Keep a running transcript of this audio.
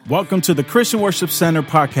Welcome to the Christian Worship Center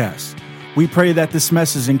podcast. We pray that this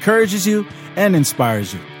message encourages you and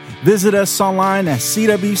inspires you. Visit us online at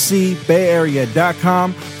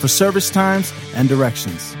cwcbayarea.com for service times and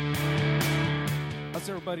directions. How's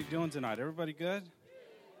everybody doing tonight? Everybody good?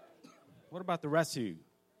 What about the rest of you?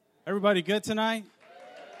 Everybody good tonight?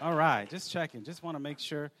 All right, just checking. Just want to make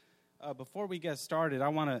sure. Before we get started, I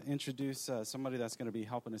want to introduce somebody that's going to be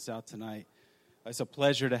helping us out tonight. It's a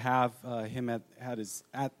pleasure to have him at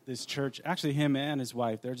this church. Actually, him and his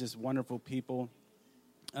wife, they're just wonderful people.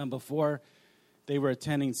 Before they were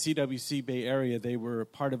attending CWC Bay Area, they were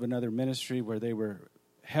part of another ministry where they were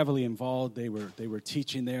heavily involved. They were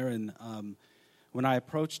teaching there, and when I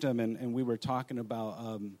approached them and we were talking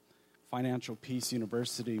about Financial Peace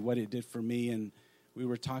University, what it did for me, and we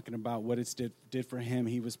were talking about what it did for him.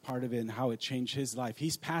 He was part of it and how it changed his life.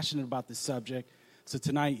 He's passionate about the subject. So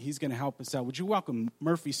tonight, he's going to help us out. Would you welcome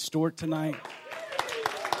Murphy Stewart tonight?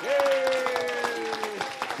 Yay!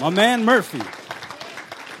 My man, Murphy. I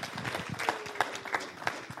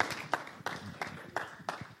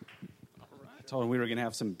told him we were going to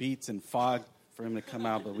have some beats and fog for him to come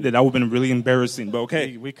out. But that would have been really embarrassing, but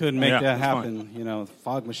okay. We couldn't make that happen. Fine. You know,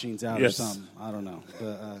 fog machine's out Yes. or something. I don't know.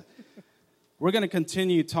 But we're going to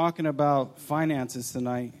continue talking about finances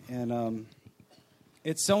tonight. And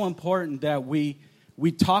it's so important that we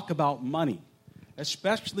talk about money,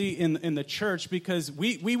 especially in the church, because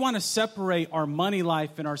we want to separate our money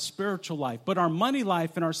life and our spiritual life. But our money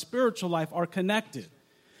life and our spiritual life are connected.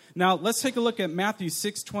 Now, let's take a look at Matthew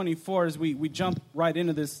 6:24 as we jump right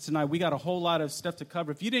into this tonight. We got a whole lot of stuff to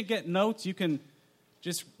cover. If you didn't get notes, you can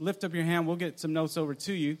just lift up your hand. We'll get some notes over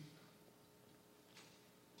to you.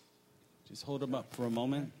 Just hold them up for a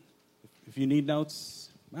moment. If you need notes,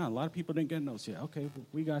 man, a lot of people didn't get notes yet. Okay,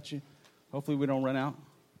 we got you. Hopefully we don't run out.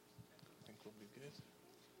 I think we'll be good.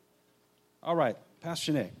 All right,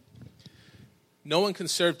 Pastor Shanae. No one can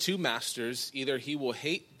serve two masters. Either he will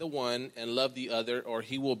hate the one and love the other, or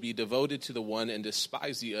he will be devoted to the one and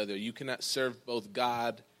despise the other. You cannot serve both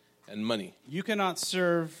God and money. You cannot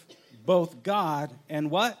serve both God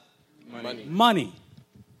and what? Money. Money.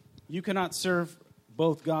 You cannot serve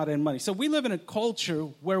both God and money. So we live in a culture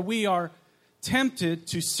where we are tempted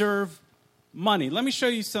to serve money. Let me show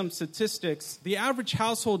you some statistics. The average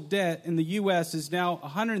household debt in the U.S. is now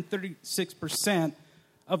 136%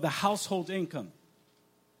 of the household income.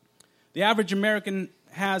 The average American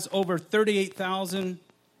has over $38,000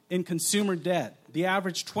 in consumer debt. The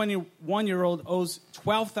average 21-year-old owes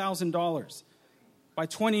 $12,000. By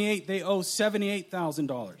 28, they owe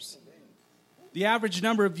 $78,000. The average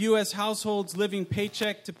number of U.S. households living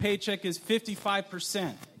paycheck to paycheck is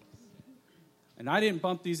 55%. And I didn't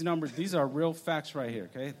bump these numbers. These are real facts right here,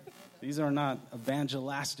 okay? These are not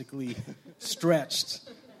evangelistically stretched.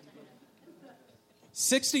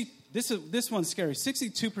 This one's scary.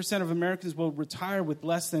 62% of Americans will retire with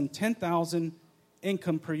less than $10,000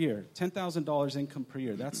 income per year. $10,000 income per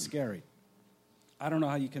year. That's scary. I don't know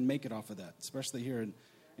how you can make it off of that, especially here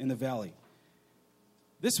in the Valley.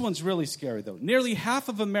 This one's really scary, though. Nearly half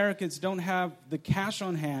of Americans don't have the cash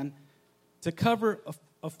on hand to cover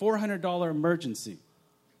a $400 emergency.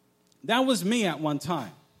 That was me at one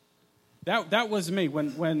time. That was me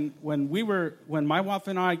when my wife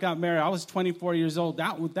and I got married. I was 24 years old.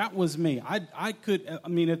 That was me.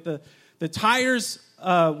 If the tires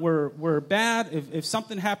were bad, if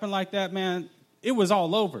something happened like that, man, it was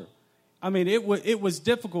all over. I mean, it was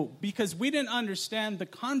difficult because we didn't understand the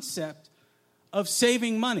concept of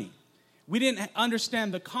saving money. We didn't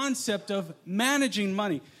understand the concept of managing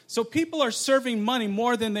money. So people are serving money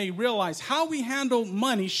more than they realize. How we handle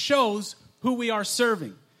money shows who we are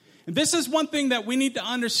serving. And this is one thing that we need to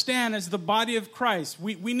understand as the body of Christ.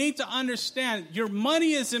 We need to understand your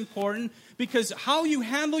money is important because how you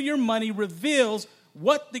handle your money reveals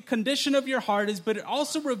what the condition of your heart is, but it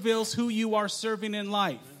also reveals who you are serving in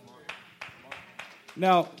life.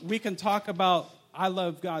 Now, we can talk about, I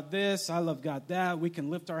love God this, I love God that. We can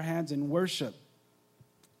lift our hands in worship.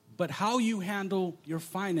 But how you handle your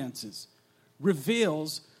finances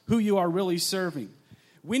reveals who you are really serving.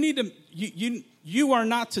 We need to, you are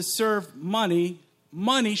not to serve money.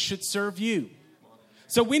 Money should serve you.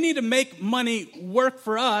 So we need to make money work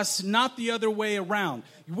for us, not the other way around.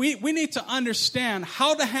 We need to understand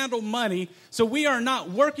how to handle money so we are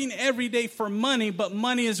not working every day for money, but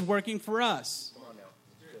money is working for us.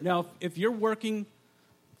 Now, if you're working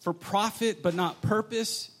for profit but not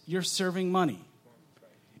purpose, you're serving money.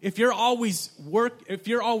 If you're always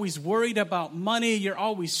worried about money, you're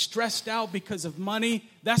always stressed out because of money,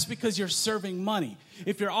 that's because you're serving money.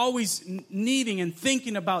 If you're always needing and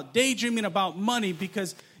thinking about, daydreaming about money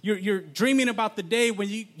because You're dreaming about the day when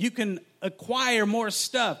you can acquire more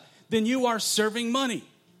stuff, then you are serving money.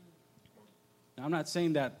 Now, I'm not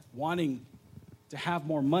saying that wanting to have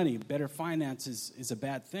more money, better finances is a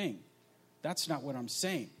bad thing. That's not what I'm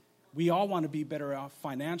saying. We all want to be better off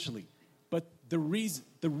financially. But the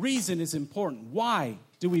reason is important. Why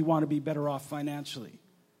do we want to be better off financially?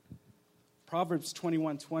 Proverbs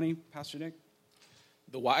 21:20, Pastor Nick.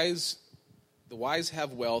 The wise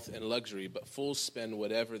have wealth and luxury, but fools spend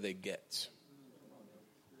whatever they get.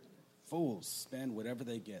 Fools spend whatever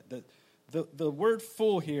they get. The word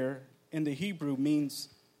fool here in the Hebrew means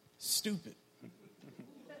stupid.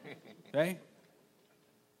 Okay?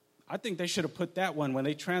 I think they should have put that one when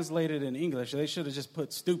they translated it in English. They should have just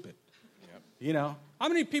put stupid. Yep. You know? How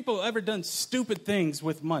many people ever done stupid things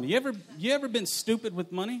with money? You ever been stupid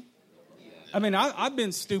with money? I mean, I've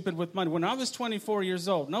been stupid with money. When I was 24 years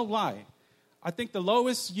old, no lie, I think the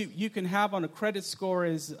lowest you can have on a credit score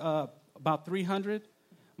is about 300.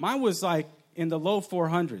 Mine was like in the low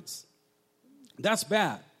 400s. That's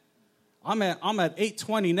bad. I'm at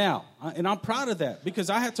 820 now, and I'm proud of that because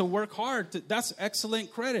I had to work hard. That's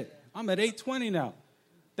excellent credit. I'm at 820 now.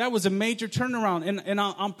 That was a major turnaround, and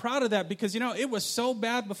I'm proud of that because, you know, it was so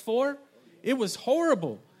bad before. It was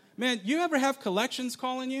horrible. Man, you ever have collections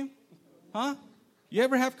calling you? Huh? You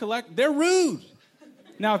ever have They're rude.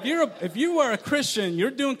 Now, if you are a Christian,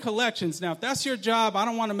 you're doing collections. Now, if that's your job, I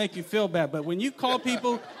don't want to make you feel bad, but when you call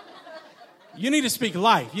people, you need to speak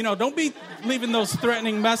life. You know, don't be leaving those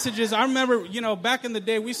threatening messages. I remember, you know, back in the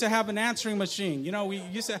day, we used to have an answering machine. You know,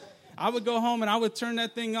 I would go home and I would turn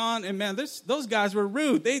that thing on, and man, those guys were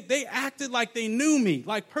rude. They acted like they knew me,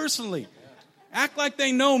 like personally. Act like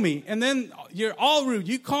they know me, and then you're all rude.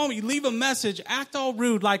 You call me, you leave a message, act all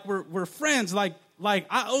rude, like we're friends, like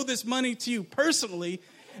I owe this money to you personally.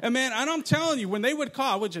 And man, and I'm telling you, when they would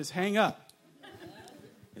call, I would just hang up.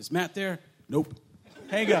 Is Matt there? Nope.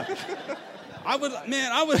 Hang up. I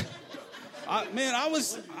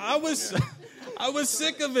was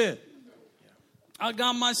sick of it. I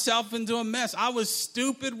got myself into a mess. I was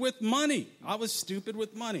stupid with money.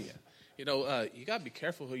 You know, you got to be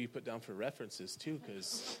careful who you put down for references, too,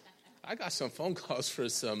 because I got some phone calls for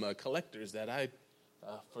some collectors that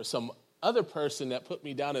for some other person that put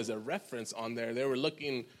me down as a reference on there. They were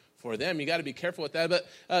looking for them. You got to be careful with that.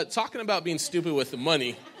 But talking about being stupid with the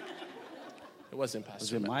money, it wasn't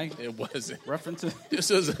Pastor Was it Mike? It wasn't. References?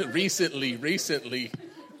 This was recently.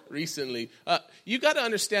 You got to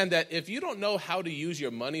understand that if you don't know how to use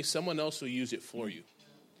your money, someone else will use it for you.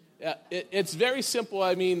 It's very simple.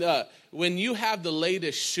 I mean, when you have the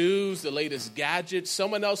latest shoes, the latest gadgets,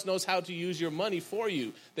 someone else knows how to use your money for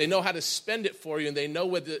you. They know how to spend it for you, and they know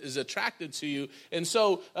what is attracted to you. And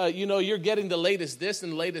so, you know, you're getting the latest this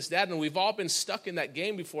and the latest that, and we've all been stuck in that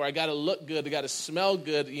game before. I got to look good. I got to smell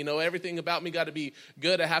good. You know, everything about me got to be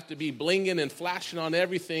good. I have to be blinging and flashing on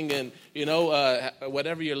everything, and, you know,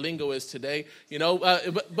 whatever your lingo is today. You know,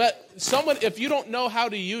 but someone, if you don't know how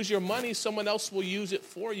to use your money, someone else will use it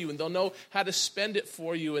for you, and they'll know how to spend it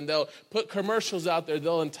for you, and they'll put commercials out there.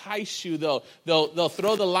 They'll entice you. They'll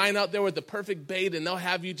throw the line out there with the perfect bait, and they'll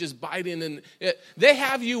have you just biting. And they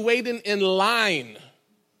have you waiting in line.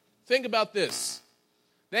 Think about this.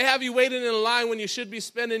 They have you waiting in line when you should be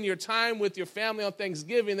spending your time with your family on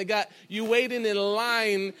Thanksgiving. They got you waiting in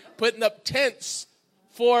line, putting up tents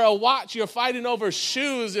for a watch. You're fighting over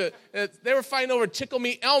shoes. They were fighting over Tickle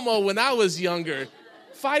Me Elmo when I was younger.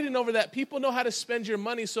 Fighting over that. People know how to spend your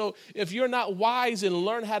money. So if you're not wise and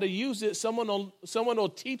learn how to use it, someone will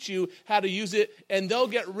teach you how to use it, and they'll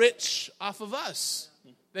get rich off of us.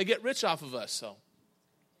 They get rich off of us. So,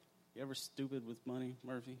 you ever stupid with money,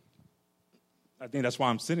 Murphy? I think that's why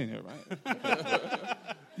I'm sitting here, right?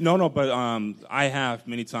 No, but I have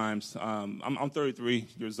many times. I'm 33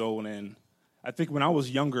 years old, and I think when I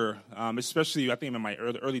was younger, especially I think in my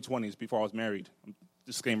early 20s before I was married.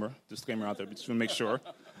 Disclaimer out there, just to make sure.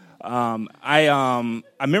 I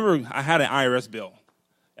remember I had an IRS bill.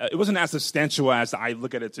 It wasn't as substantial as I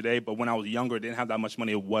look at it today, but when I was younger, didn't have that much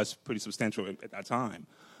money. It was pretty substantial at that time.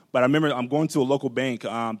 But I remember I'm going to a local bank,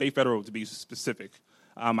 Bay Federal to be specific.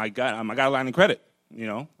 I got a line of credit. You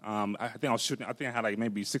know, I think I had like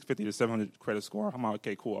maybe 650 to 700 credit score. I'm like,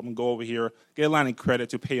 okay, cool. I'm gonna go over here, get a line of credit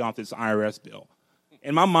to pay off this IRS bill.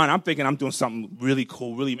 In my mind, I'm thinking I'm doing something really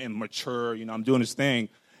cool, really mature. You know, I'm doing this thing.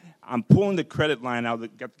 I'm pulling the credit line out,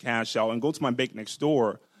 get the cash out, and go to my bank next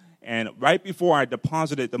door. And right before I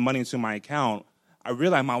deposited the money into my account, I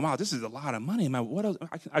realized, wow, this is a lot of money. What else?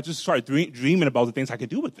 I just started dreaming about the things I could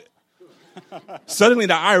do with it. Suddenly,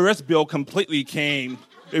 the IRS bill completely came.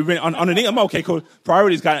 It went underneath. I'm okay, cool.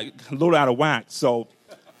 Priorities got a little out of whack. So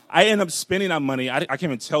I ended up spending that money. I can't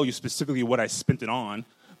even tell you specifically what I spent it on,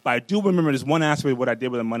 but I do remember this one aspect of what I did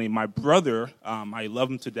with the money. My brother, I love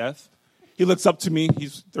him to death. He looks up to me.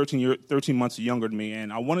 He's 13 months younger than me,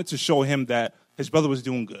 and I wanted to show him that his brother was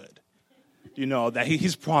doing good. You know, that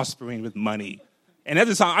he's prospering with money. And at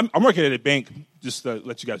the time, I'm working at a bank, just to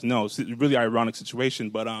let you guys know. It's a really ironic situation.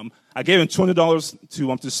 But I gave him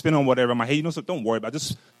 $200 to spend on whatever. I'm like, hey, you know something? Don't worry about it.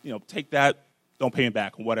 Just, take that. Don't pay me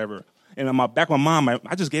back or whatever. And I'm back with my mom.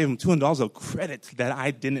 I just gave him $200 of credit that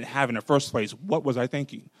I didn't have in the first place. What was I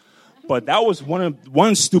thinking? But that was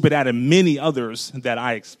one stupid out of many others that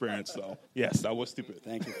I experienced. So, yes, that was stupid.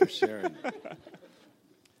 Thank you for sharing.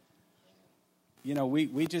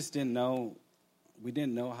 We just didn't know. We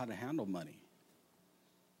didn't know how to handle money.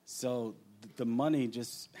 So the money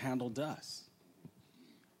just handled us.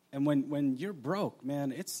 And when you're broke,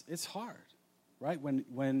 man, it's hard, right?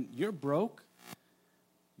 When you're broke,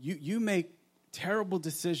 you make terrible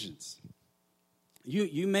decisions.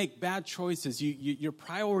 You make bad choices. Your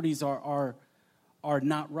priorities are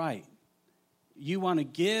not right. You want to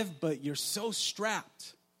give, but you're so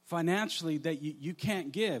strapped financially that you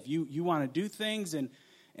can't give. You want to do things and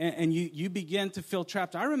you begin to feel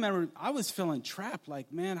trapped. I remember I was feeling trapped,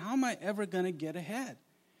 like, man, how am I ever going to get ahead?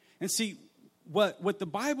 And see, what the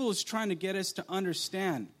Bible is trying to get us to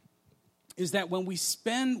understand is that when we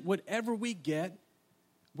spend whatever we get,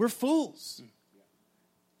 we're fools.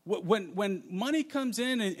 When money comes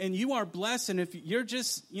in and you are blessed, and if you're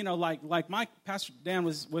just, like my Pastor Dan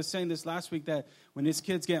was saying this last week, that when his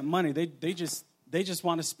kids get money, they just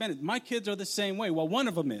want to spend it. My kids are the same way. Well, one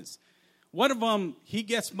of them is. One of them, he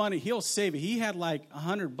gets money, he'll save it. He had like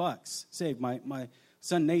 $100 saved. My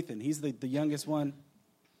son Nathan, he's the youngest one.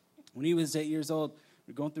 When he was 8 years old,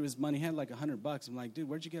 we're going through his money. He had like $100. I'm like, dude,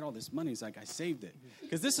 where'd you get all this money? He's like, I saved it.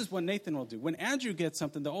 Because this is what Nathan will do. When Andrew gets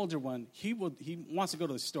something, the older one, he wants to go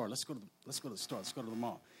to the store. Let's go to the store. Let's go to the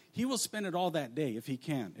mall. He will spend it all that day if he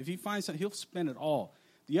can. If he finds something, he'll spend it all.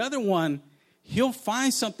 The other one, he'll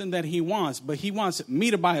find something that he wants, but he wants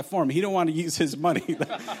me to buy it for him. He don't want to use his money.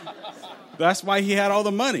 That's why he had all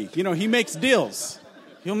the money. He makes deals.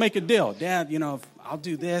 He'll make a deal. Dad, I'll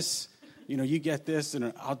do this. You get this,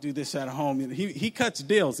 and I'll do this at home. He cuts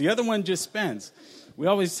deals. The other one just spends. We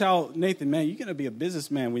always tell Nathan, man, you're going to be a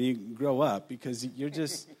businessman when you grow up because you're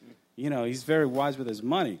just, he's very wise with his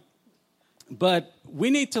money. But we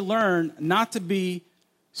need to learn not to be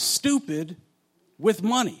stupid with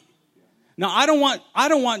money. Now, I don't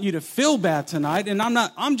want you to feel bad tonight, and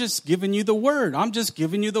I'm just giving you the word. I'm just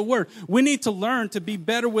giving you the word. We need to learn to be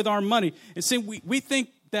better with our money. And see, we think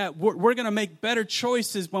that we're going to make better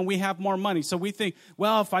choices when we have more money. So we think,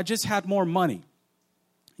 well, if I just had more money.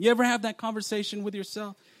 You ever have that conversation with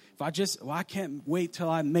yourself? I can't wait till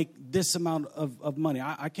I make this amount of money.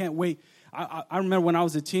 I can't wait. I remember when I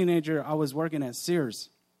was a teenager, I was working at Sears.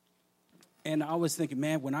 And I was thinking,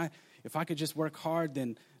 man, if I could just work hard,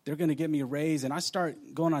 then they're going to give me a raise. And I start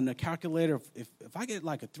going on the calculator. If I get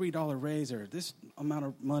like a $3 raise or this amount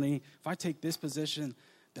of money, if I take this position,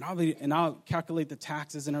 then I'll calculate the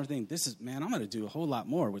taxes and everything. I'm going to do a whole lot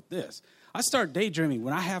more with this. I start daydreaming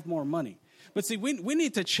when I have more money. But see, we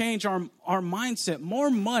need to change our mindset. More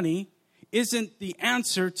money isn't the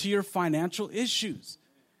answer to your financial issues.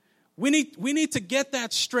 We need to get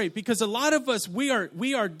that straight, because a lot of us, we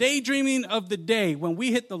are daydreaming of the day when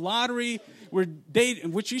we hit the lottery.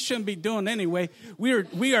 Which you shouldn't be doing anyway.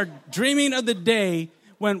 We are dreaming of the day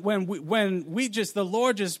when the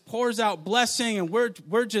Lord just pours out blessing, and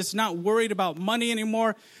we're just not worried about money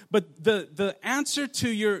anymore. But the answer to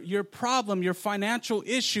your problem, your financial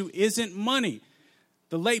issue, isn't money.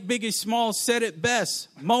 The late Biggie Smalls said it best: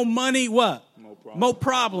 more money, what? More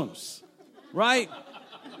problems. Right?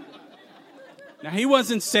 Now, he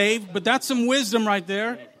wasn't saved, but that's some wisdom right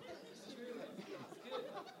there.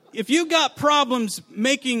 If you got problems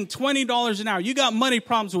making $20 an hour, you got money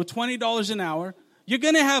problems with $20 an hour, you're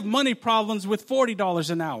going to have money problems with $40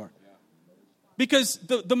 an hour. Because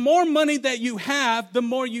the more money that you have, the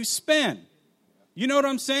more you spend. You know what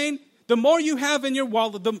I'm saying? The more you have in your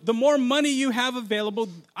wallet, the more money you have available,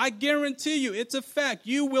 I guarantee you, it's a fact,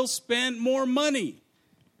 you will spend more money.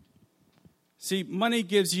 See, money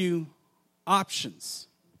gives you options.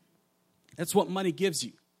 That's what money gives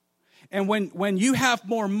you. And when you have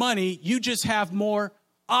more money, you just have more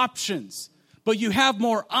options. But you have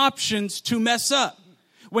more options to mess up.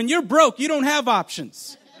 When you're broke, you don't have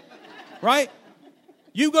options. Right?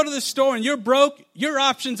 You go to the store and you're broke, your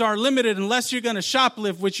options are limited unless you're going to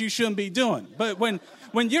shoplift, which you shouldn't be doing. But when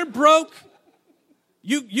you're broke,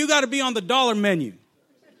 you got to be on the dollar menu.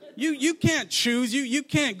 You can't choose. You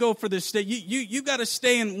can't go for this state. You got to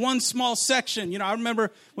stay in one small section. I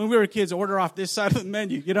remember when we were kids, order off this side of the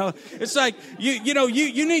menu. It's like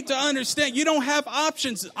you need to understand. You don't have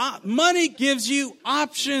options. Money gives you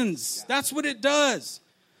options. That's what it does.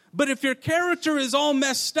 But if your character is all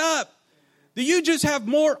messed up, then you just have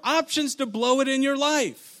more options to blow it in your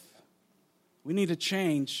life. We need to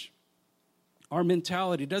change our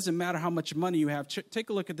mentality. It doesn't matter how much money you have. Take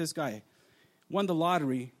a look at this guy. Won the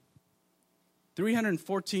lottery.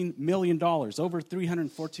 $314 million, over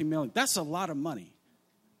 $314 million. That's a lot of money.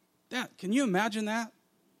 Can you imagine that?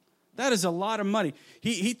 That is a lot of money.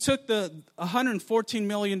 He took the $114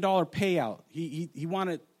 million payout. He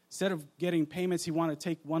wanted, instead of getting payments, he wanted to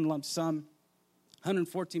take one lump sum,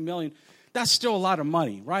 $114 million. That's still a lot of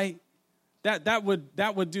money, right? That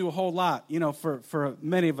would do a whole lot, for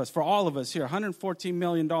many of us, for all of us here, $114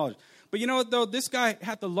 million. But you know what, though? This guy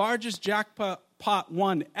had the largest jackpot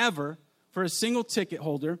won ever for a single ticket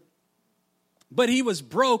holder, but he was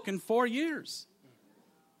broke in 4 years.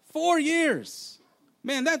 4 years.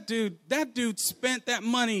 Man, that dude spent that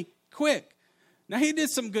money quick. Now, he did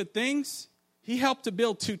some good things. He helped to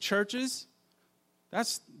build 2 churches.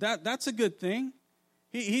 That's a good thing.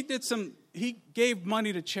 He gave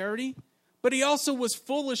money to charity, but he also was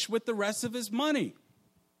foolish with the rest of his money.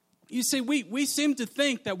 You see, we seem to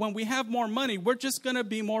think that when we have more money, we're just going to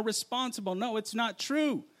be more responsible. No, it's not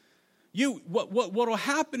true. What will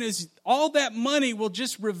happen is all that money will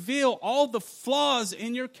just reveal all the flaws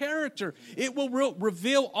in your character. It will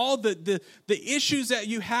reveal all the issues that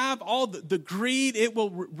you have, all the greed. It will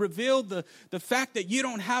reveal the fact that you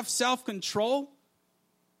don't have self-control.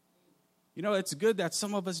 It's good that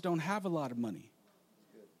some of us don't have a lot of money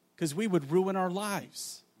because we would ruin our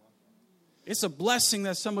lives. It's a blessing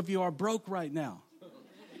that some of you are broke right now.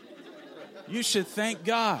 You should thank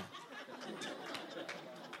God.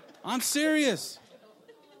 I'm serious.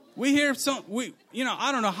 We hear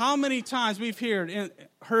I don't know how many times we've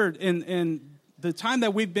heard in the time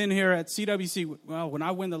that we've been here at CWC. Well, when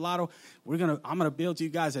I win the lotto, I'm gonna build you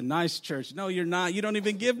guys a nice church. No, you're not. You don't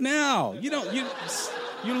even give now. You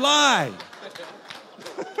lie.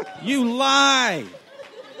 You lie.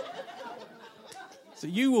 So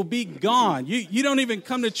you will be gone. You don't even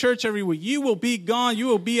come to church every week. You will be gone. You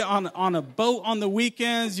will be on a boat on the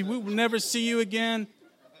weekends. We will never see you again.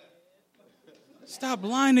 Stop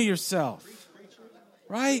lying to yourself.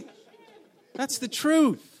 Right? That's the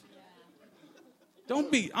truth.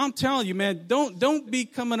 I'm telling you, man, don't be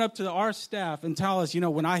coming up to our staff and tell us,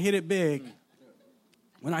 when I hit it big,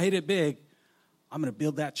 I'm going to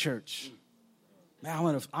build that church. Man, I'm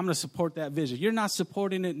going to support that vision. You're not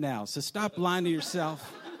supporting it now. So stop lying to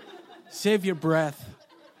yourself. Save your breath.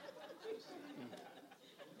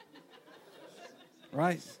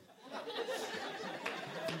 Right?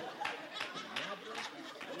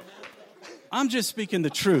 I'm just speaking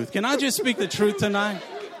the truth. Can I just speak the truth tonight?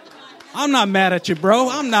 I'm not mad at you, bro.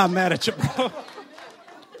 I'm not mad at you, bro.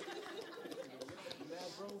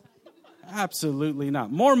 Absolutely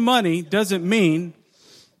not. More money doesn't mean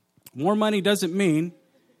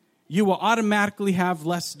you will automatically have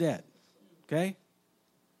less debt. Okay?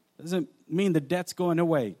 Doesn't mean the debt's going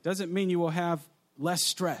away. Doesn't mean you will have less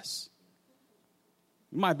stress.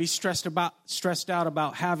 You might be stressed out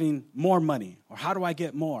about having more money, or how do I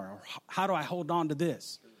get more, or how do I hold on to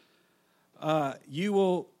this?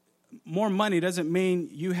 More money doesn't mean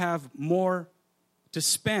you have more to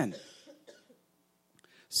spend.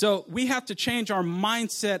 So we have to change our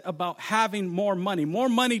mindset about having more money. More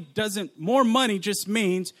money just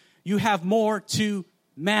means you have more to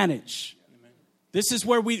manage. Amen. This is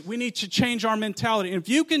where we need to change our mentality. And if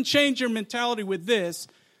you can change your mentality with this,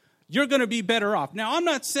 you're going to be better off. Now, I'm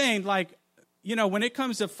not saying when it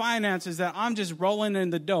comes to finances that I'm just rolling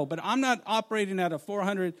in the dough, but I'm not operating at a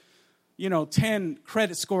 410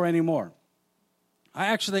 credit score anymore. I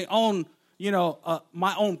actually own,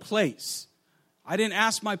 my own place. I didn't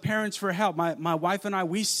ask my parents for help. My wife and I,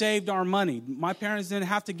 we saved our money. My parents didn't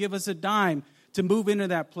have to give us a dime to move into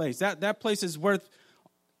that place. That place is worth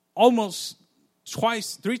almost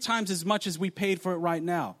 3 times as much as we paid for it right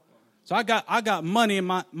now. So I got money in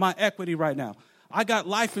my equity right now. I got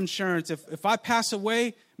life insurance. If I pass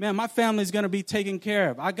away, man, my family's going to be taken care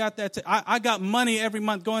of. I got that. I got money every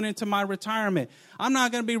month going into my retirement. I'm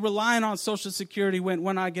not going to be relying on Social Security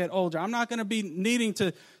when I get older. I'm not going to be needing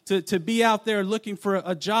to be out there looking for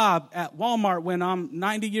a job at Walmart when I'm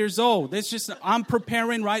 90 years old. It's just I'm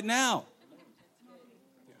preparing right now.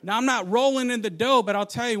 Now, I'm not rolling in the dough, but I'll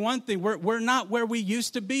tell you one thing. We're not where we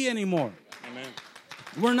used to be anymore. Amen.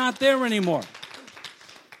 We're not there anymore.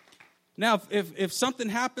 Now, if something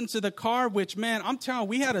happened to the car, which, man, I'm telling you,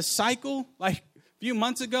 we had a cycle like a few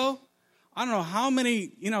months ago. I don't know how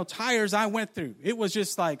many, tires I went through. It was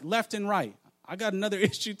just like left and right. I got another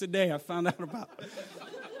issue today I found out about.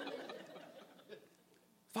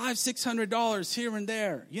 $500-$600 here and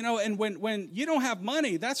there. And when you don't have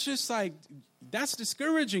money, that's just like, that's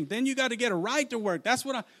discouraging. Then you got to get a ride to work. That's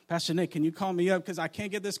what Pastor Nick, can you call me up because I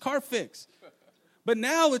can't get this car fixed? But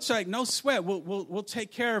now it's like, no sweat. We'll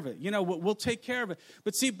take care of it. We'll take care of it.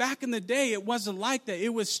 But see, back in the day, it wasn't like that.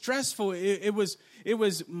 It was stressful. It was,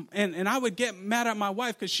 and I would get mad at my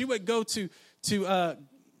wife because she would go to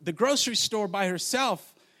the grocery store by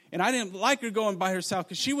herself, and I didn't like her going by herself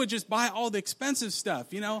because she would just buy all the expensive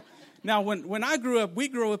stuff. Now when I grew up, we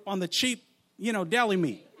grew up on the cheap, deli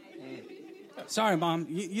meat. Sorry, Mom,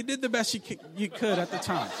 you did the best you could at the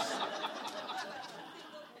time.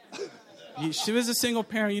 She was a single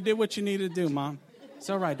parent. You did what you needed to do, Mom. It's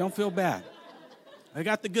all right. Don't feel bad. I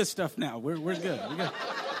got the good stuff now. We're good. We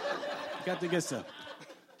got the good stuff.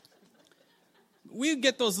 We'd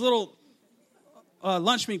get those little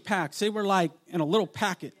lunch meat packs. They were like in a little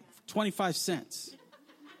packet, 25 cents.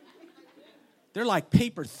 They're like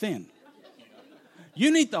paper thin. You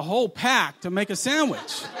need the whole pack to make a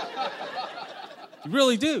sandwich. You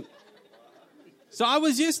really do. So I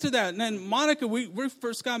was used to that. And then Monica, we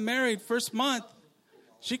first got married, first month,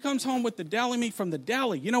 she comes home with the deli meat from the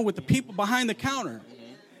deli, with the people behind the counter.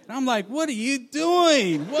 And I'm like, what are you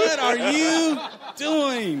doing? What are you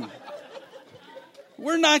doing?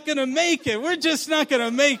 We're not going to make it. We're just not going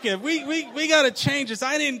to make it. We got to change this.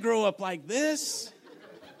 I didn't grow up like this.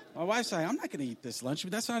 My wife's like, I'm not going to eat this lunch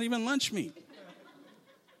meat. That's not even lunch meat.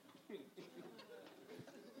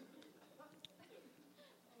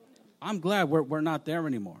 I'm glad we're not there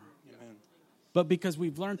anymore. Amen. But because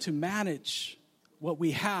we've learned to manage what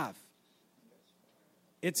we have,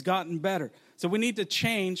 it's gotten better. So we need to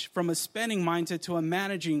change from a spending mindset to a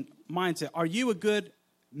managing mindset. Are you a good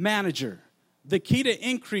manager? The key to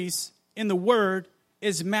increase in the word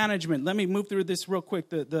is management. Let me move through this real quick.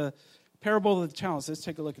 The parable of the talents. Let's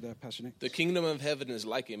take a look at that, Pastor Nick. The kingdom of heaven is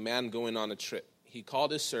like a man going on a trip. He called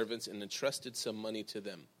his servants and entrusted some money to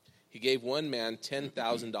them. He gave one man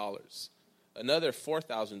 $10,000, another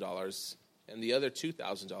 $4,000, and the other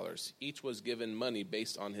 $2,000. Each was given money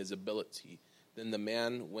based on his ability. Then the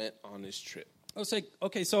man went on his trip.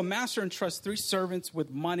 Okay, so a master entrusts 3 servants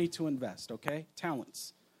with money to invest, okay?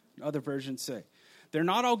 Talents, other versions say. They're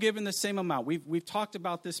not all given the same amount. We've talked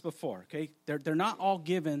about this before, okay? They're not all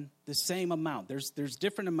given the same amount. There's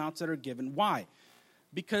different amounts that are given. Why?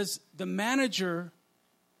 Because the manager,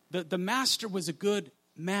 the master was a good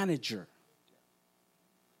manager.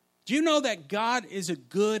 Do you know that God is a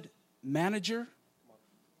good manager?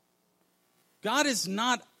 God is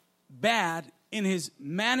not bad in his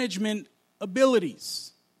management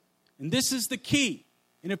abilities. And this is the key.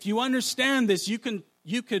 And if you understand this, you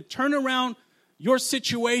could turn around your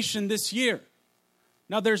situation this year.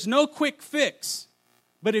 Now, there's no quick fix.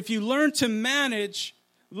 But if you learn to manage,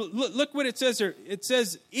 look what it says here. It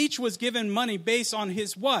says each was given money based on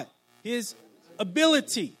his what? His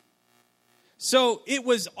ability. So it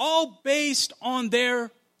was all based on their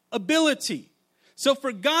ability. So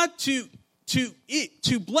for God to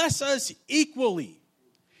bless us equally,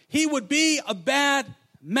 he would be a bad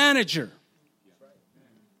manager.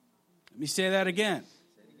 Let me say that again.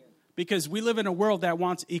 Because we live in a world that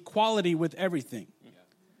wants equality with everything.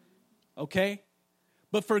 Okay?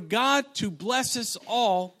 But for God to bless us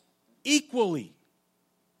all equally,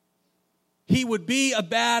 he would be a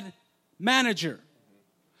bad manager.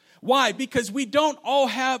 Why? Because we don't all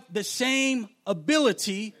have the same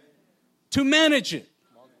ability to manage it.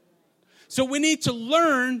 So we need to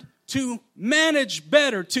learn to manage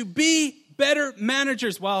better, to be better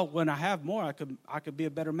managers. Well, when I have more, I could be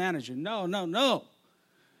a better manager. No.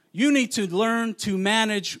 You need to learn to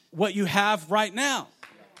manage what you have right now.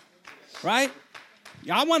 Right?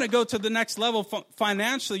 I want to go to the next level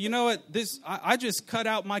financially. You know what? I just cut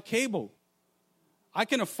out my cable. I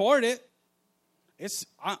can afford it.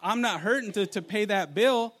 I'm not hurting to pay that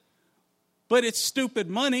bill, but it's stupid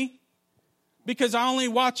money because I only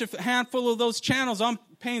watch a handful of those channels. I'm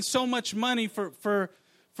paying so much money for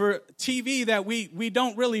TV that we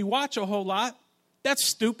don't really watch a whole lot. That's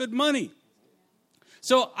stupid money.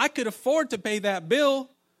 So I could afford to pay that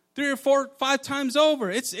bill 3 or 4, 5 times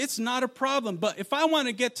over. It's not a problem. But if I want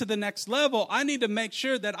to get to the next level, I need to make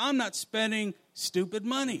sure that I'm not spending stupid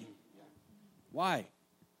money. Why?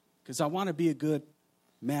 Because I want to be a good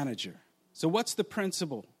manager. So what's the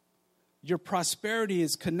principle? Your prosperity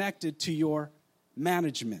is connected to your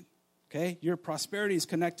management. Okay? Your prosperity is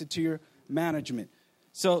connected to your management.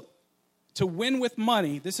 So To win with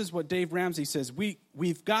money, this is what Dave Ramsey says,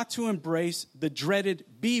 we've got to embrace the dreaded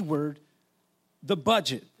B word, the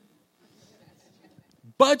budget.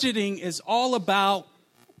 Budgeting is all about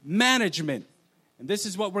management. And this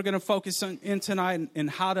is what we're going to focus on in tonight, and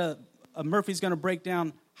how to, Murphy's going to break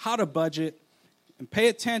down how to budget. And pay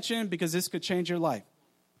attention, because this could change your life.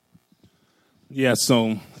 Yeah,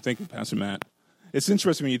 so thank you, Pastor Matt. It's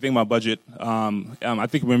interesting when you think about budget. I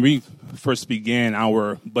think when we first began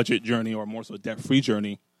our budget journey, or more so debt-free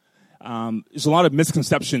journey, there's a lot of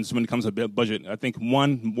misconceptions when it comes to budget. I think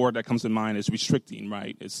one word that comes to mind is restricting,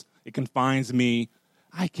 right? It confines me.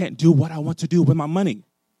 I can't do what I want to do with my money.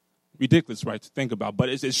 Ridiculous, right, to think about. But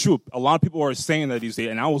it's true. A lot of people are saying that these days,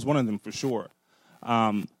 and I was one of them for sure.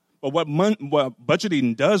 But what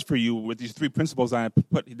budgeting does for you with these 3 principles I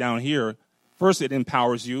put down here, first, it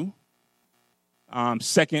empowers you.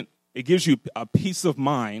 Second, it gives you a peace of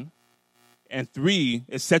mind. And 3,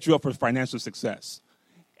 it sets you up for financial success.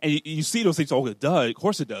 And you see those things, it does. Of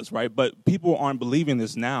course it does, right? But people aren't believing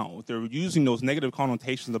this now. They're using those negative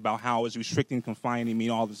connotations about how it's restricting, confining me,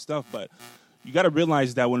 all this stuff. But you got to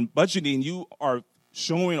realize that when budgeting, you are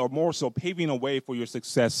showing, or more so paving a way for your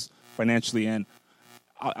success financially. And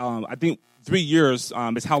I think 3 years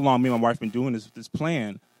is how long me and my wife have been doing this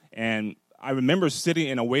plan. And I remember sitting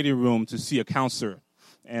in a waiting room to see a counselor.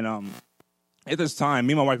 And at this time,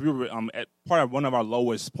 me and my wife, we were at part of one of our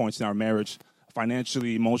lowest points in our marriage,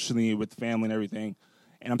 financially, emotionally, with family and everything.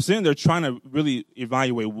 And I'm sitting there trying to really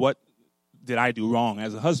evaluate, what did I do wrong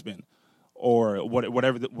as a husband, or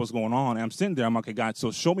whatever was going on. And I'm sitting there, I'm like, okay, God,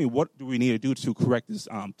 so show me, what do we need to do to correct this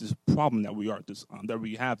problem that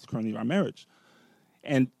we have currently in our marriage.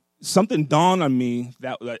 And something dawned on me,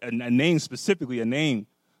 that a name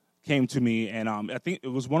came to me, and I think it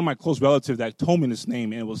was one of my close relatives that told me this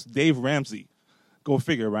name, and it was Dave Ramsey. Go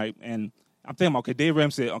figure, right? And I'm thinking, okay, Dave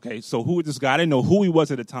Ramsey, okay, so who is this guy? I didn't know who he was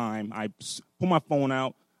at the time. I put my phone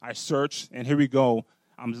out, I searched, and here we go.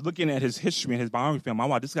 I'm looking at his history and his biography. I'm like,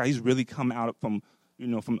 wow, this guy, he's really come out from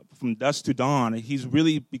dusk to dawn. He's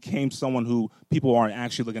really became someone who people are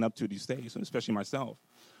actually looking up to these days, especially myself.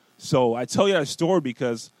 So I tell you that story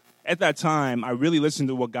because at that time, I really listened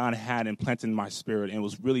to what God had implanted in my spirit, and it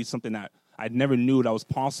was really something that I never knew that was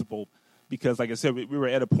possible. Because, like I said, we were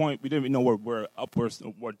at a point, we didn't even know where up was,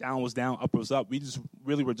 where down was down, up was up. We just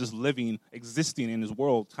really were just living, existing in this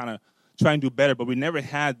world, kind of trying to do better, but we never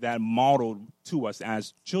had that modeled to us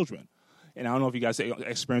as children. And I don't know if you guys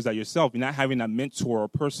experienced that yourself. You're not having that mentor or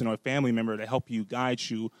person or family member to help you, guide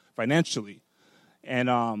you financially. And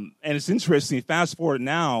it's interesting, fast forward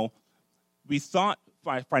now, we thought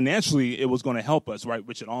financially it was going to help us, right,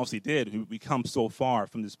 which it honestly did. We come so far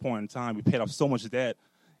from this point in time. We paid off so much debt.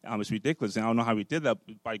 It's ridiculous, and I don't know how we did that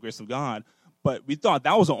by the grace of God. But we thought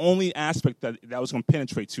that was the only aspect that was going to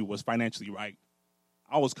penetrate to, was financially right.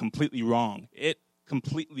 I was completely wrong. It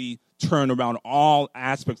completely turned around all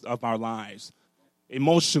aspects of our lives,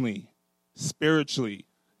 emotionally, spiritually,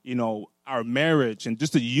 our marriage, and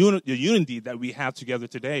just the unity that we have together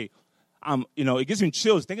today. It gives me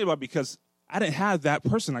chills thinking about it, because I didn't have that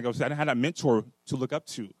person. Like I said, I didn't have that mentor to look up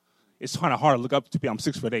to. It's kind of hard to look up to me. I'm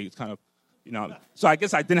 6'8". It's kind of, So I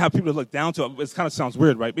guess I didn't have people to look down to. It kind of sounds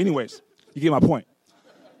weird, right? But anyways, you get my point.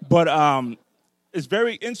 But it's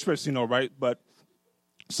very interesting, though, right? But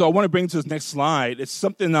so I want to bring to this next slide. It's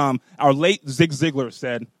something our late Zig Ziglar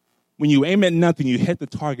said: when you aim at nothing, you hit the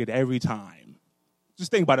target every time.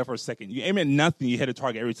 Just think about it for a second. You aim at nothing, you hit a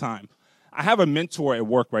target every time. I have a mentor at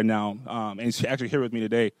work right now, and he's actually here with me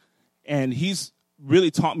today. And he's really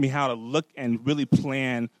taught me how to look and really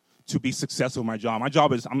plan to be successful in my job. My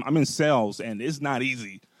job is, I'm in sales, and it's not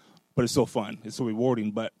easy, but it's so fun. It's so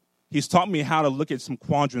rewarding. But he's taught me how to look at some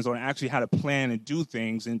quadrants, or actually how to plan and do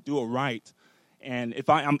things and do it right. And if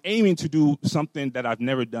I'm aiming to do something that I've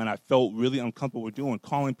never done, I felt really uncomfortable with doing,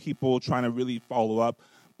 calling people, trying to really follow up.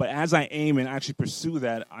 But as I aim and actually pursue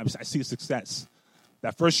that, I see success.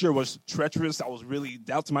 That first year was treacherous. I was really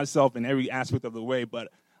doubting myself in every aspect of the way, but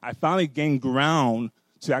I finally gained ground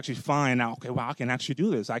to actually find out, okay, wow, I can actually do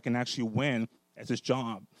this. I can actually win at this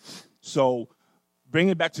job. So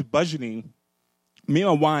bringing it back to budgeting, me and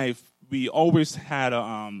my wife, we always had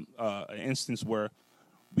an instance where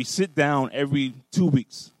we sit down every 2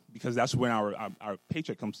 weeks, because that's when our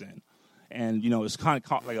paycheck comes in. And, it's kind of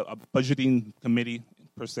called like a budgeting committee,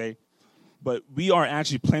 per se. But we are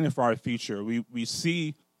actually planning for our future. We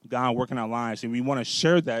see God working our lives, and we want to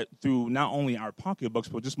share that through not only our pocketbooks,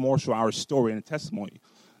 but just more so our story and testimony.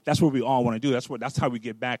 That's what we all want to do. That's how we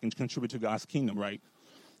get back and contribute to God's kingdom, right?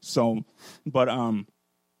 So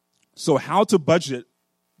how to budget,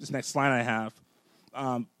 this next slide I have,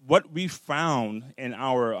 what we found in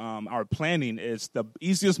our planning is the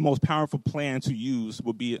easiest, most powerful plan to use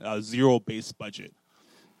would be a zero-based budget.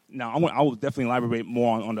 Now, I will definitely elaborate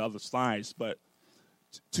more on the other slides, but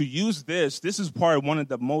to use this is part of one of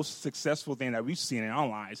the most successful things that we've seen in our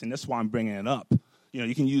lives, and that's why I'm bringing it up.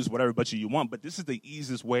 You can use whatever budget you want, but this is the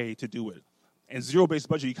easiest way to do it. And zero-based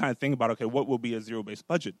budget, you kind of think about, okay, what will be a zero-based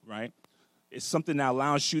budget, right? It's something that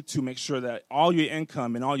allows you to make sure that all your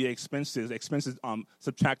income and all your expenses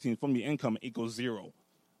subtracting from your income equals zero.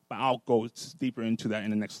 But I'll go deeper into that in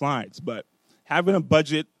the next slides. But having a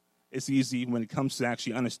budget is easy when it comes to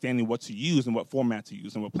actually understanding what to use and what format to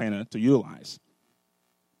use and what plan to utilize.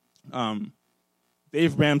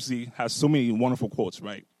 Dave Ramsey has so many wonderful quotes,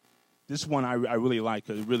 right? This one I really like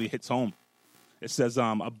because it really hits home. It says,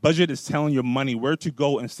 a budget is telling your money where to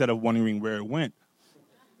go instead of wondering where it went.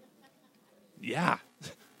 Yeah,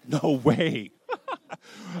 no way.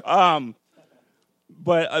 But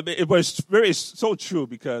it was so true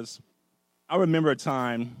because I remember a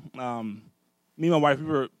time, me and my wife, we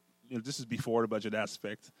were, this is before the budget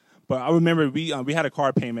aspect, but I remember we had a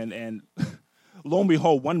car payment, and lo and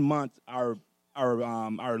behold, 1 month our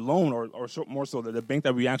loan, or more so the bank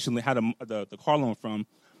that we actually had the car loan from,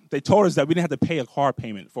 they told us that we didn't have to pay a car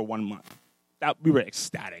payment for 1 month. That we were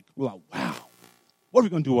ecstatic. We were like, wow, what are we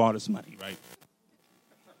going to do with all this money, right?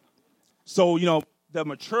 So, the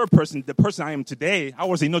mature person, the person I am today, I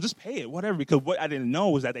would say, no, just pay it, whatever, because what I didn't know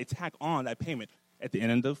was that they tack on that payment at the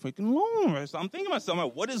end of the freaking loan. Right? So I'm thinking to myself,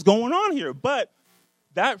 like, what is going on here? But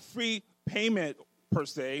that free payment, per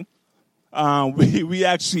se, we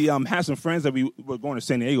actually had some friends that we were going to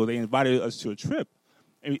San Diego. They invited us to a trip.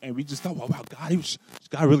 And we just thought, well, wow,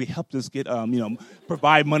 God really helped us get,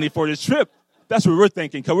 provide money for this trip. That's what we're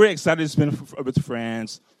thinking, because we're excited to spend with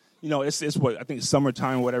friends. It's what I think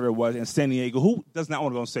summertime, whatever it was, in San Diego. Who does not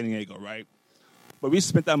want to go to San Diego, right? But we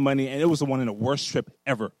spent that money, and it was one of the worst trip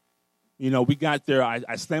ever. We got there.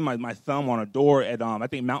 I slammed my thumb on a door at I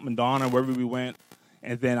think Mount Madonna, wherever we went,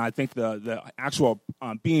 and then I think the actual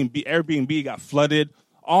Airbnb got flooded.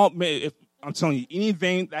 If I'm telling you,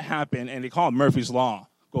 anything that happened, and they call it Murphy's Law.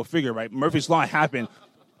 Go figure, right? Murphy's Law happened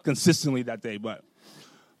consistently that day, but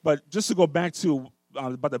just to go back to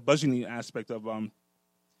about the budgeting aspect of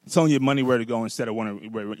telling your money where to go instead of wondering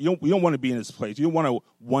where you don't want to be in this place. You don't want to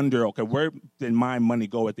wonder, okay, where did my money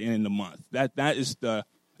go at the end of the month? That is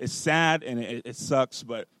it's sad and it sucks,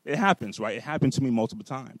 but it happens, right? It happened to me multiple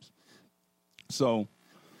times. So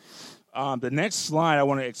the next slide I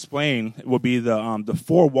want to explain will be the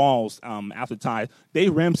 4 walls after tithe.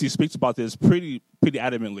 Dave Ramsey speaks about this pretty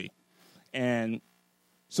adamantly, and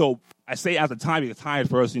so I say after tithe because tithe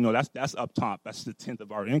for us, that's up top. That's the 10th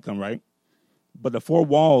of our income, right? But the 4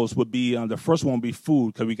 walls would be, the first one would be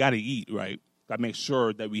food, because we got to eat, right? Got to make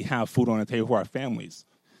sure that we have food on the table for our families.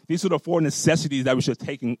 These are the 4 necessities that we should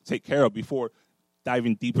take care of before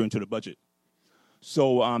diving deeper into the budget.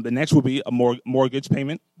 So the next will be a mortgage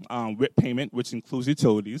payment, rent payment, which includes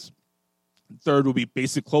utilities. Third will be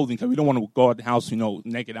basic clothing, because we don't want to go out the house,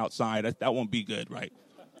 naked outside. That won't be good, right?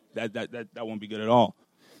 That won't be good at all.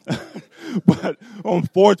 But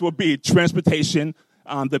fourth will be transportation.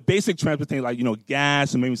 The basic transportation, like,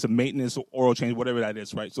 gas and maybe some maintenance or oil change, whatever that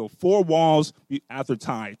is, right? So 4 walls after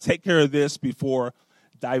tithe. Take care of this before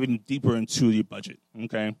diving deeper into your budget,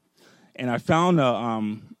 okay? And I found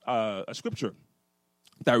a scripture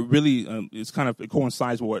that really it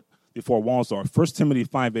coincides with what the 4 walls are. 1 Timothy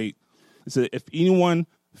 5:8. It says, if anyone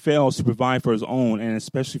fails to provide for his own, and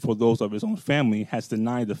especially for those of his own family, has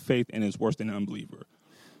denied the faith and is worse than an unbeliever.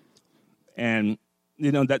 And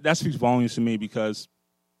that speaks volumes to me, because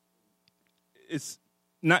it's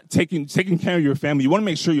not taking care of your family. You want to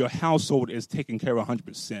make sure your household is taken care of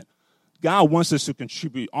 100%. God wants us to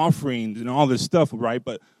contribute offerings and all this stuff, right?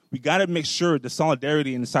 But we got to make sure the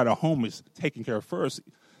solidarity inside our home is taken care of first,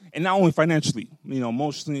 and not only financially,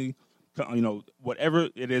 emotionally, whatever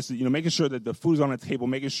it is, making sure that the food's on the table,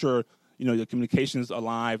 making sure the communication's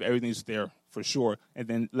alive, everything's there for sure, and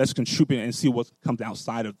then let's contribute and see what comes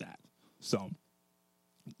outside of that. So.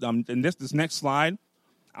 In this next slide,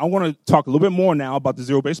 I want to talk a little bit more now about the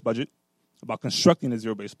zero-based budget, about constructing the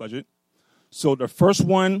zero-based budget. So the first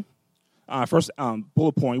one,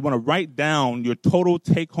 bullet point, you want to write down your total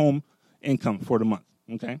take-home income for the month,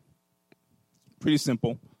 okay? Pretty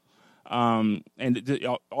simple. And it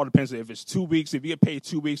all depends if it's 2 weeks, if you get paid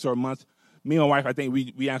 2 weeks or a month. Me and my wife, I think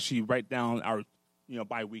we actually write down our,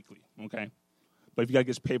 bi-weekly, okay? But if you got to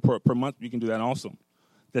get paid per month, you can do that also.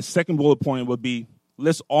 The second bullet point would be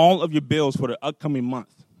list all of your bills for the upcoming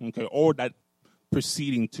month, okay, or that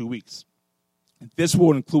preceding 2 weeks. This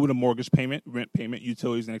will include a mortgage payment, rent payment,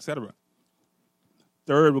 utilities, and etc.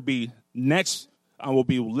 third will be next will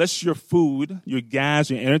be list your food, your gas,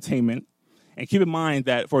 your entertainment. And keep in mind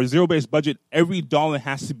that for a zero-based budget, every dollar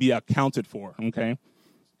has to be accounted for, okay?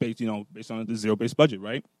 Based on the zero-based budget,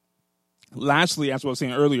 right? Lastly, as I was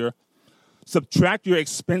saying earlier, subtract your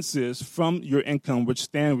expenses from your income,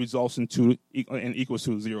 which then results into and equals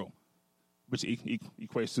to zero, which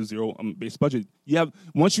equates to zero-based budget.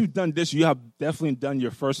 Once you've done this, you have definitely done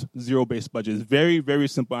your first zero-based budget. It's very, very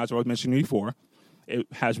simple, as I was mentioning before. It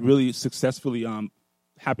has really successfully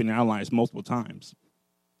happened in our lives multiple times.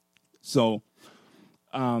 So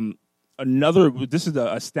this is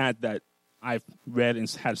a stat that I've read and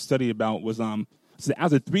had a study about was so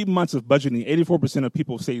after 3 months of budgeting, 84% of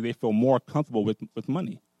people say they feel more comfortable with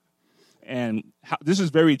money. And this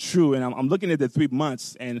is very true. And I'm looking at the 3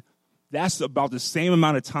 months, and that's about the same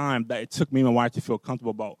amount of time that it took me and my wife to feel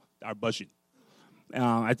comfortable about our budget.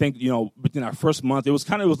 I think within our first month, it was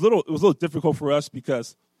a little difficult for us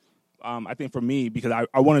because I think for me because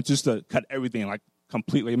I wanted just to cut everything like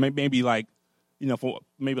completely. Maybe like for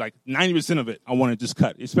maybe like 90% of it I wanted to just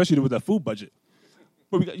cut, especially with the food budget.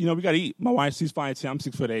 But we got to eat. My wife, she's 5'10", I'm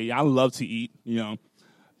 6'8". I love to eat. I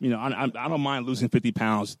don't mind losing 50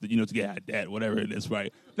 pounds, to get out of debt, whatever it is,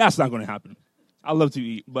 right? That's not going to happen. I love to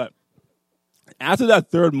eat, but after that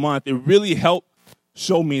third month, it really helped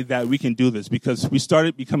show me that we can do this because we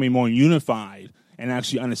started becoming more unified and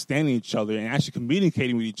actually understanding each other and actually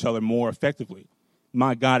communicating with each other more effectively.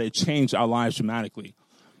 My God, it changed our lives dramatically.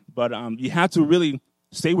 But you have to really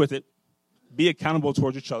stay with it, be accountable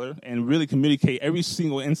towards each other, and really communicate every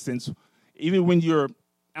single instance. Even when you're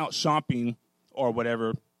out shopping or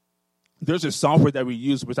whatever, there's a software that we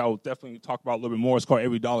use, which I will definitely talk about a little bit more. It's called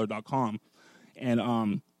everydollar.com.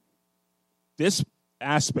 And this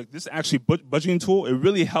actually budgeting tool, it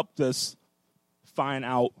really helped us find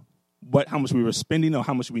out how much we were spending or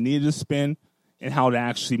how much we needed to spend and how to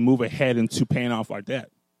actually move ahead into paying off our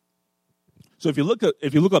debt. So if you look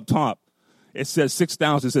up top, it says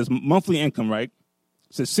 $6,000. It says monthly income, right?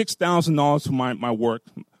 It says $6,000 for my work.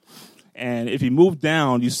 And if you move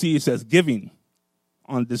down, you see it says giving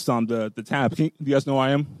on this the tab. Do you guys know who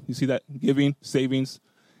I am? You see that? Giving, savings.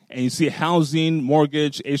 And you see housing,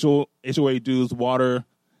 mortgage, HOA dues, water,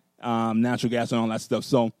 natural gas, and all that stuff.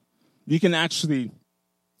 So you can actually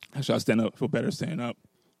I'll stand up. I feel better standing up.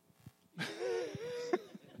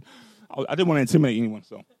 I didn't want to intimidate anyone,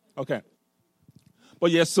 so okay.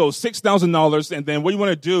 But yes, so $6,000, and then what you want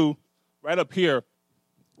to do right up here,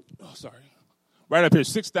 right up here,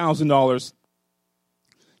 $6,000.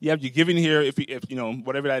 You have your giving here, if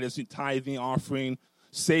whatever that is, tithing, offering,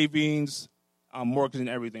 savings, mortgage, and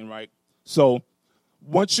everything, right? So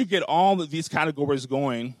once you get all of these categories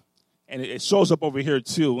going, and it shows up over here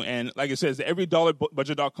too, and like it says,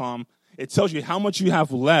 everydollar.budget.com, it tells you how much you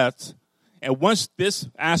have left, and once this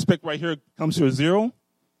aspect right here comes to a zero,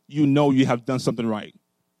 you have done something right.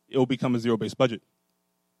 It will become a zero-based budget.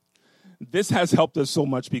 This has helped us so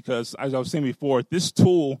much because, as I was saying before, this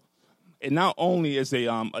tool, it not only is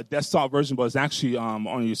a desktop version, but it's actually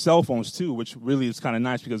on your cell phones too, which really is kind of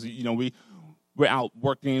nice because we're out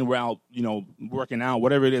working, we're out working out,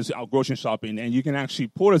 whatever it is, out grocery shopping, and you can actually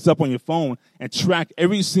pull this up on your phone and track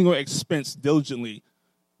every single expense diligently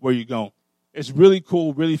where you go. It's really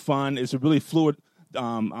cool, really fun. It's a really fluid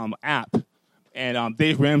app. And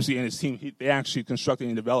Dave Ramsey and his team, they actually constructed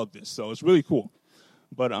and developed this. So it's really cool.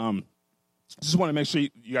 But just want to make sure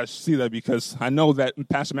you guys see that because I know that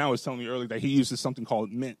Pastor Matt was telling me earlier that he uses something called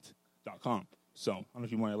mint.com. So I don't know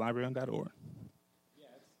if you want to elaborate on that or. Yeah,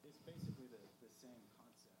 it's basically the same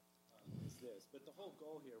concept as this. But the whole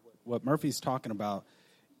goal here, what Murphy's talking about,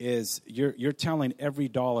 is you're telling every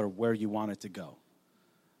dollar where you want it to go.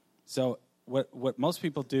 So what most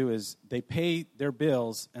people do is they pay their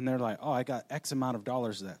bills and they're like, oh, I got X amount of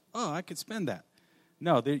dollars of that. Oh, I could spend that.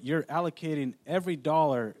 No, you're allocating every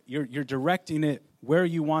dollar. You're directing it where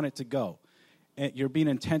you want it to go. And you're being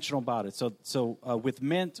intentional about it. So with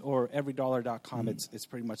Mint or everydollar.com, it's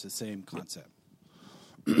pretty much the same concept.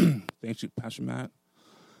 Thank you, Pastor Matt.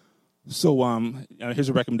 So here's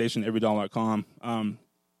a recommendation, everydollar.com.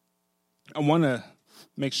 I want to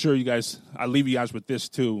make sure I leave you guys with this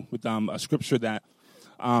too, with a scripture that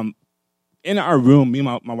in our room, me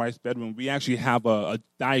and my wife's bedroom, we actually have a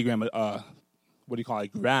diagram, a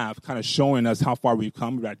graph, kind of showing us how far we've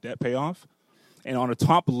come with our debt payoff. And on the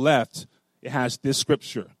top left, it has this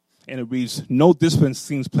scripture, and it reads, "No discipline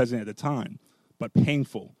seems pleasant at the time, but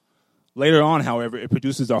painful. Later on, however, it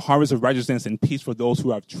produces a harvest of righteousness and peace for those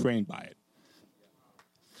who are trained by it."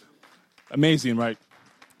 Amazing, right?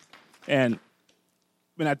 And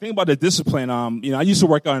when I think about the discipline, I used to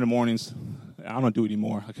work out in the mornings. I don't do it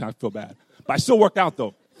anymore. I feel bad. But I still work out,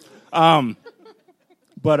 though.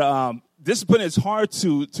 But discipline is hard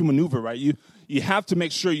to maneuver, right? You have to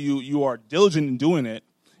make sure you are diligent in doing it.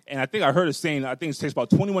 And I think I heard it saying, I think it takes about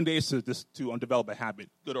 21 days to develop a habit,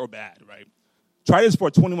 good or bad, right? Try this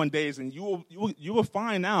for 21 days, and you will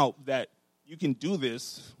find out that you can do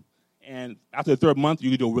this, and after the third month, you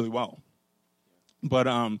can do it really well.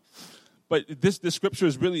 But this scripture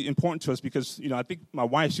is really important to us because, I think my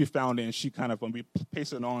wife, she found it, and she kind of, when we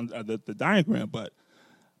pasted it on the diagram, but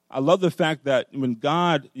I love the fact that when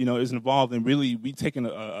God, is involved in really we taking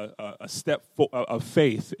a step of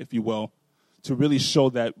faith, if you will, to really show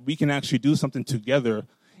that we can actually do something together.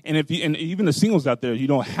 And and even the singles out there,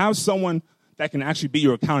 have someone that can actually be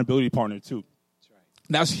your accountability partner too. That's right.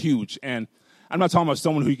 That's huge. And I'm not talking about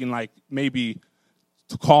someone who you can maybe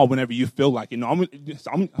to call whenever you feel like it. I'm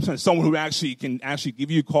saying someone who actually can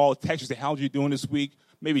give you a call, text you, say, how's you doing this week?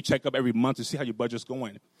 Maybe check up every month to see how your budget's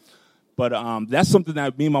going. But that's something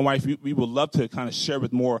that me and my wife, we would love to kind of share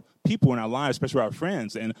with more people in our lives, especially our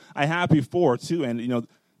friends. And I have before, too. And,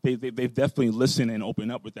 they've definitely listened and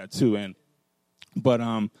opened up with that, too. But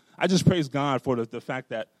I just praise God for the fact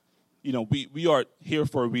that, we are here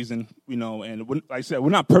for a reason, and like I said, we're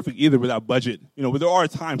not perfect either with our budget. But there are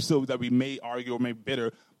times still that we may argue or may be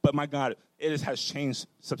bitter. But, my God, it has changed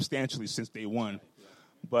substantially since day one.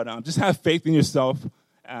 But just have faith in yourself.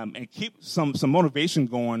 And keep some motivation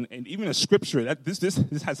going, and even a scripture that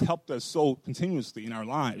this has helped us so continuously in our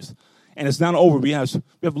lives. And it's not over. We have a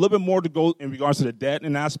little bit more to go in regards to the debt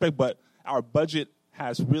and aspect, but our budget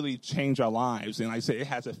has really changed our lives, and like I say, it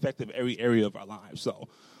has affected every area of our lives. So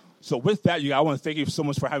with that, I want to thank you so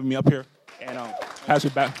much for having me up here, and Pastor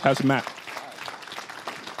Matt.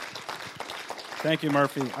 Thank you,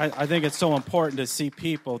 Murphy. I think it's so important to see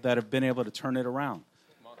people that have been able to turn it around.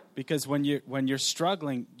 Because when you're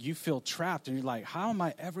struggling, you feel trapped, and you're like, how am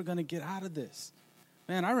I ever going to get out of this?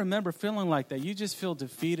 Man, I remember feeling like that. You just feel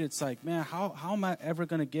defeated. It's like, man, how am I ever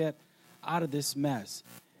going to get out of this mess?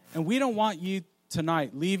 And we don't want you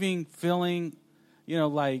tonight leaving feeling,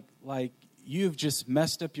 like you've just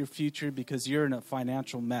messed up your future because you're in a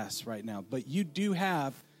financial mess right now. But you do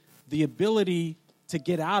have the ability to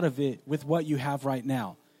get out of it with what you have right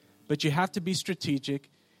now. But you have to be strategic.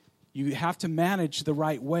 You have to manage the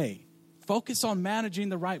right way. Focus on managing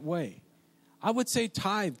the right way. I would say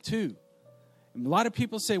tithe too. A lot of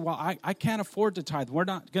people say, well, I can't afford to tithe. We're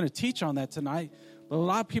not going to teach on that tonight. But a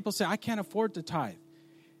lot of people say, I can't afford to tithe.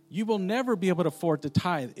 You will never be able to afford to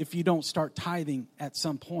tithe if you don't start tithing at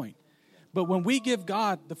some point. But when we give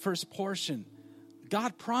God the first portion,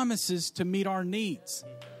 God promises to meet our needs.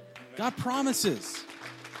 God promises.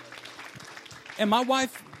 And my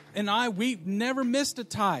wife and I, we never missed a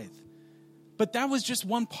tithe. But that was just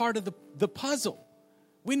one part of the puzzle.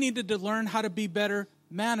 We needed to learn how to be better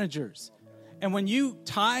managers. And when you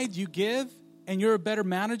tithe, you give, and you're a better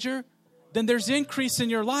manager, then there's increase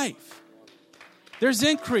in your life. There's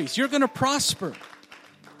increase. You're going to prosper.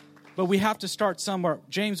 But we have to start somewhere.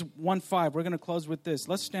 James 1:5, we're going to close with this.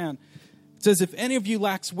 Let's stand. It says, if any of you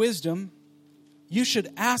lacks wisdom, you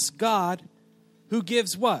should ask God, who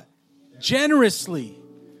gives what? Generously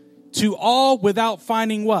to all without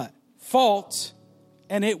finding what? Fault,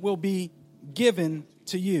 and it will be given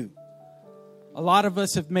to you. A lot of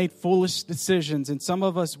us have made foolish decisions, and some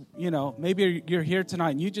of us, maybe you're here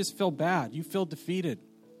tonight and you just feel bad. You feel defeated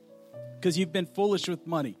because you've been foolish with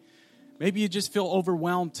money. Maybe you just feel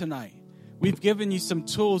overwhelmed tonight. We've given you some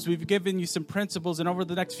tools. We've given you some principles, and over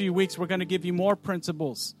the next few weeks, we're going to give you more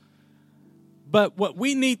principles. But what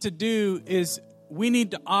we need to do is we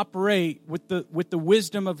need to operate with the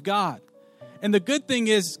wisdom of God. And the good thing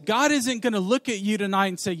is, God isn't going to look at you tonight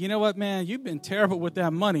and say, you know what, man, you've been terrible with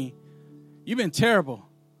that money. You've been terrible.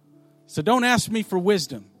 So don't ask me for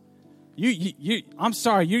wisdom. I'm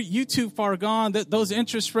sorry, you too far gone. Those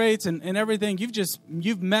interest rates and everything,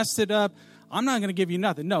 you've messed it up. I'm not going to give you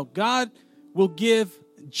nothing. No, God will give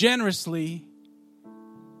generously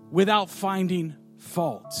without finding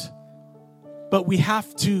fault. But we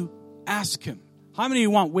have to ask him. How many of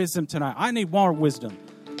you want wisdom tonight? I need more wisdom.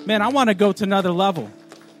 Man, I want to go to another level.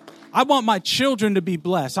 I want my children to be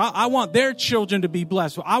blessed. I want their children to be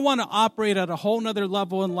blessed. I want to operate at a whole nother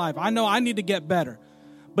level in life. I know I need to get better.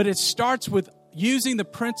 But it starts with using the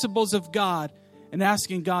principles of God and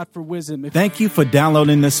asking God for wisdom. Thank you for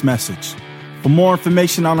downloading this message. For more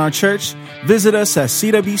information on our church, visit us at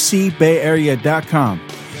cwcbayarea.com.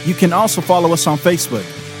 You can also follow us on Facebook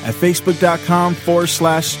at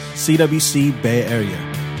facebook.com/CWC Bay Area.